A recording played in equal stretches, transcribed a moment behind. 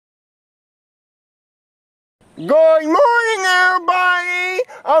Good morning, everybody!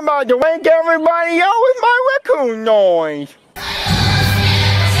 I'm about to wake everybody up with my raccoon noise.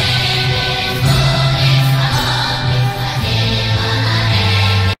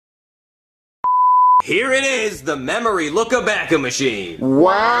 Here it is, the memory look-a-backa machine.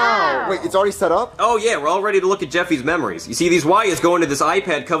 Wow! Wait, it's already set up? Oh yeah, we're all ready to look at Jeffy's memories. You see, these wires go into this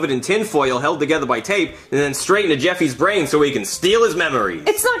iPad covered in tinfoil held together by tape, and then straight into Jeffy's brain so he can steal his memories.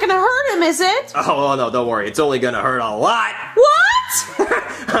 It's not gonna hurt him, is it? Oh no, don't worry, it's only gonna hurt a lot. What?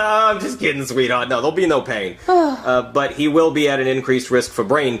 I'm just kidding, sweetheart. No, there'll be no pain. But he will be at an increased risk for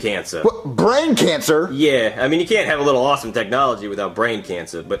brain cancer. What, brain cancer? Yeah, I mean, you can't have a little awesome technology without brain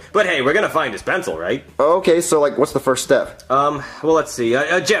cancer. But hey, we're gonna find his pencil, right? Okay, so like, what's the first step? Well, let's see.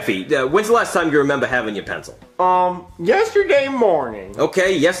 Jeffy, when's the last time you remember having your pencil? Yesterday morning.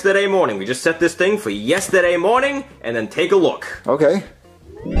 Okay, yesterday morning. We just set this thing for yesterday morning, and then take a look. Okay.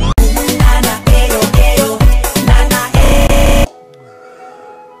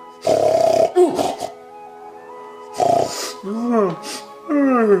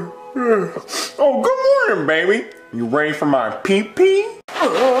 Oh, good morning, baby. You ready for my pee-pee?